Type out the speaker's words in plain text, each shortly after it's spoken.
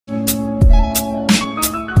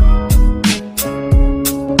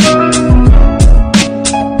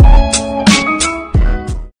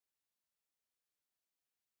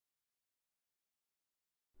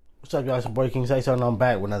What's up, y'all? It's your boy King Say Something. I'm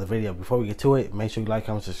back with another video. Before we get to it, make sure you like,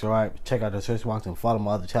 comment, subscribe, check out the search box, and follow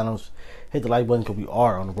my other channels. Hit the like button because we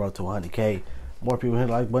are on the road to 100K. More people hit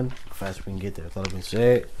the like button, the faster we can get there. With all that being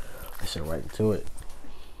said, let's get right into it.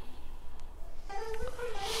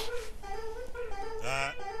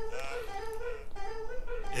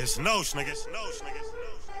 It's Nuuch, niggas.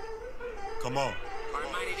 Come on.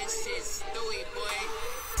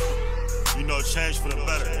 You know, change for the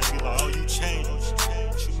better. They be like, oh, you changed.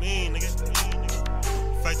 What you mean, nigga?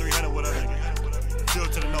 Fay3hunnit, whatever, nigga. Feel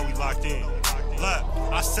to the know we locked in.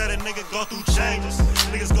 Look, I said a nigga go through changes.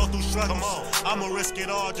 Niggas go through struggles. Come on. I'ma risk it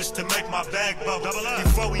all just to make my bag bubble.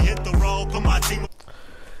 Before we hit the road, put my team.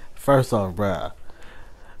 First off, bruh,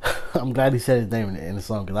 I'm glad he said his name in the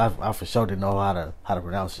song because I for sure didn't know how to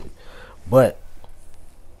pronounce it. But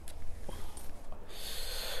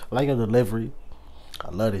I like your delivery. I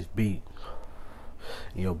love this beat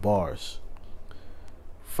and your bars.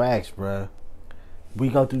 Facts, bruh. We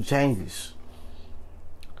go through changes.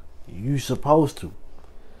 You supposed to.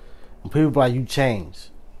 When people be like, you change.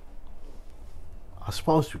 I'm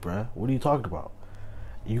supposed to, bruh. What are you talking about?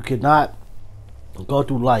 You cannot go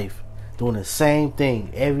through life doing the same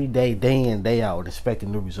thing every day, day in, day out, and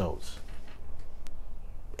expecting new results.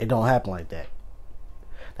 It don't happen like that.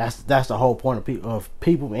 That's the whole point of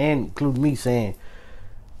people, and including me, saying,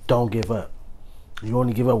 don't give up. You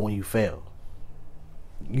only give up when you fail.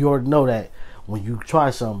 You already know that when you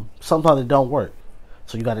try something, sometimes it don't work.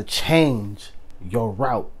 So you got to change your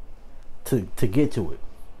route to get to it.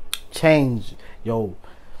 Change your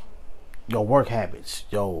work habits,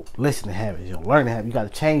 your listening habits, your learning habits. You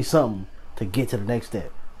got to change something to get to the next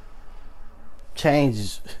step. Change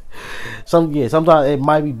is sometimes it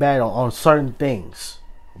might be bad on certain things,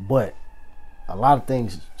 but a lot of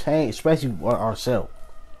things change, especially ourselves.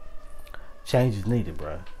 Change is needed,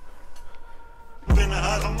 bro.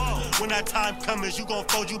 When that time comes, you gon'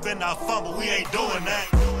 fold, you better not fumble. We ain't doing that.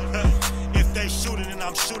 If they shooting, then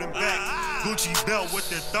I'm shooting back. Gucci belt with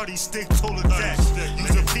the 30 stick tool attack.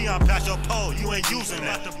 Use a peon past your pole, you ain't using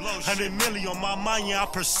that. 100 million on my mind, yeah, I'm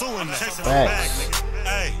pursuing that. Chasing the bag, nigga.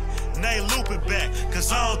 Hey. They looping back,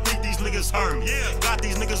 cause I don't think these niggas hurt me. Got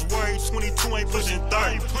these niggas worried, 22 ain't pushing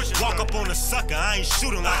 30. Walk up on a sucker, I ain't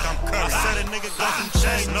shooting like I'm Curry. I said a nigga go through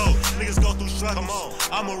change, no, niggas go through struggles. Come on,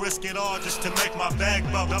 I'ma risk it all just to make my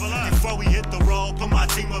bag bubble. Before we hit the road, put my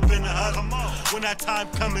team up in the huddle. When that time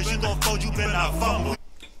comes, you gon' fold, you better not fumble.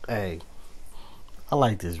 Hey, I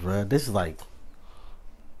like this, bro. This is like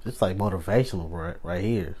motivational, bro, right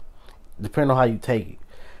here. Depending on how you take it.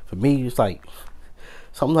 For me, it's like,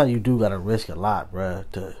 sometimes you do gotta risk a lot, bruh,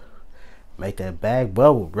 to make that bag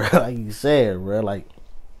bubble, bruh. Like you said, bruh. Like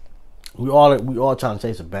we all trying to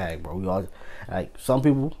chase a bag, bro. We all, like, some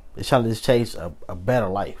people is trying to just chase a better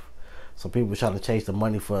life. Some people trying to chase the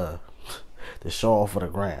money for the show off for the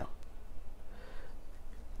gram.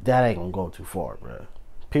 That ain't gonna go too far, bruh.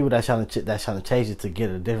 People that's trying to chase it to get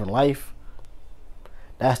a different life.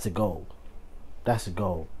 That's the goal. That's the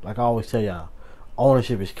goal. Like I always tell y'all,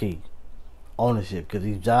 ownership is key. Ownership, because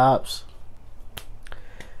these jobs,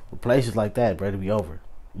 with places like that, bro, to be over.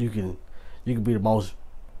 You can be the most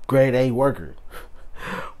grade A worker.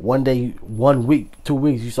 One day, 1 week, 2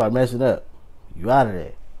 weeks, you start messing up, you out of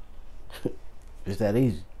there. It's that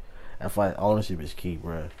easy. That's why ownership is key,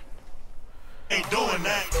 bro. Ain't doing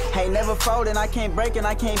that. Hey, never folding, I can't break and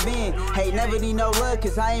I can't bend. Hey, never need no love,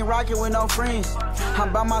 cause I ain't rocking with no friends.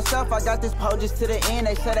 I'm by myself, I got this pole just to the end.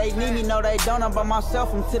 They say they need me, no they don't, I'm by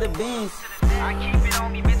myself, I'm to the bins. I keep it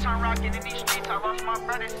on me, bitch, I'm rocking in these streets. I lost my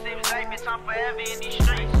brother since day, bitch, I'm forever in these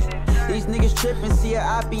streets. These niggas tripping, see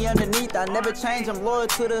I be underneath. I never change, I'm loyal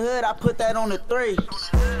to the hood, I put that on the 3.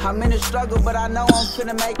 I'm in a struggle, but I know I'm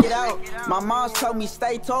finna make it out. My mom's told me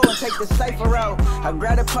stay tall and take the safer route. I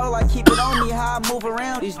grab a pole, I keep it on me, how I move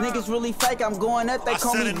around. These niggas really fake, I'm going up, they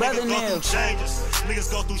call me brother now.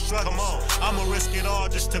 Niggas go through struggles. Come on, I'ma risk it all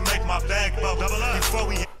just to make my bag bubble. Before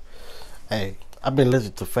we... Hey, I've been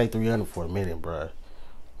listening to Fay3hunnit for a minute, bro.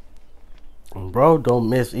 And bro, don't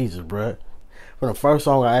miss either, bro. From the first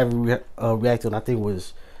song I ever reacted on, I think it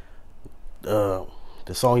was the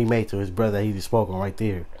song he made to his brother that he just spoke on right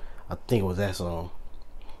there. I think it was that song.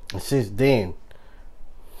 And since then,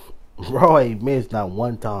 bro ain't missed not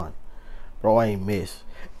one time. Bro ain't missed.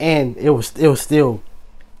 And it was still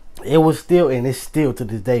and it's still to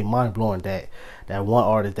this day mind blowing that one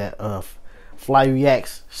artist that Fly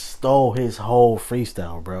Reacts stole his whole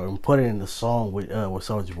freestyle, bro, and put it in the song with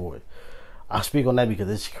Soulja Boy. I speak on that because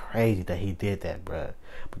it's crazy that he did that, bro.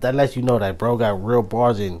 But that lets you know that bro got real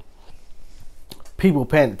bars and people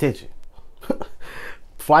paying attention.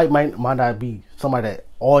 Flight might not be somebody that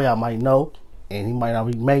all y'all might know, and he might not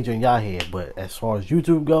be major in y'all head, but as far as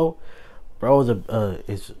YouTube go, bro is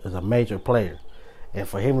a major player, and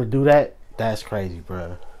for him to do that, that's crazy,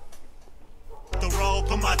 bro. The road,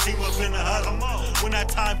 put my team up in the huddle. When that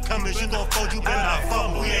time comes, you gon' fold, you better not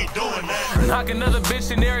fumble. We ain't doing that. Knock another bitch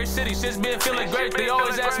in every city. Shit's been feeling great. They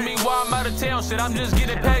always ask me why I'm out of town. Shit, I'm just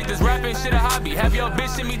getting paid. This rapping shit a hobby. Have your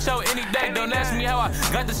bitch in me choke any day. Don't ask me how I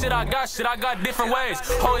got the shit I got. Shit, I got different ways.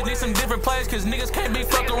 Always need some different plays, cause niggas can't be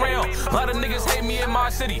fucked around. A lot of niggas hate me in my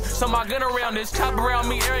city, so my gun around this chop around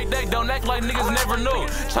me every day. Don't act like niggas never knew.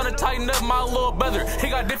 Tryna tighten up my little brother. He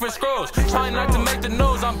got different scrolls. Trying not to make the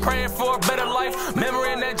news. I'm praying for a better life.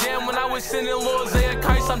 Memory in that jam when I was sending Lil Zay a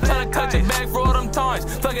kites. I'm trying to cut it back for all them times.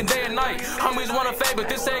 Thugging day and night. Homies wanna fade, but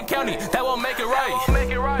this ain't county. That won't make it right.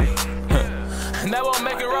 That won't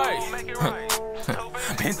make it right.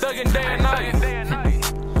 Been thugging day and night.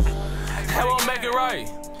 That won't make it right.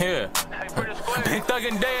 Yeah. Been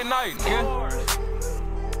thugging day and night. Yeah.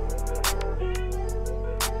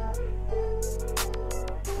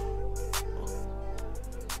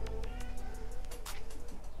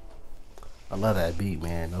 I love that beat,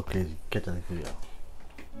 man. Okay, catch that video.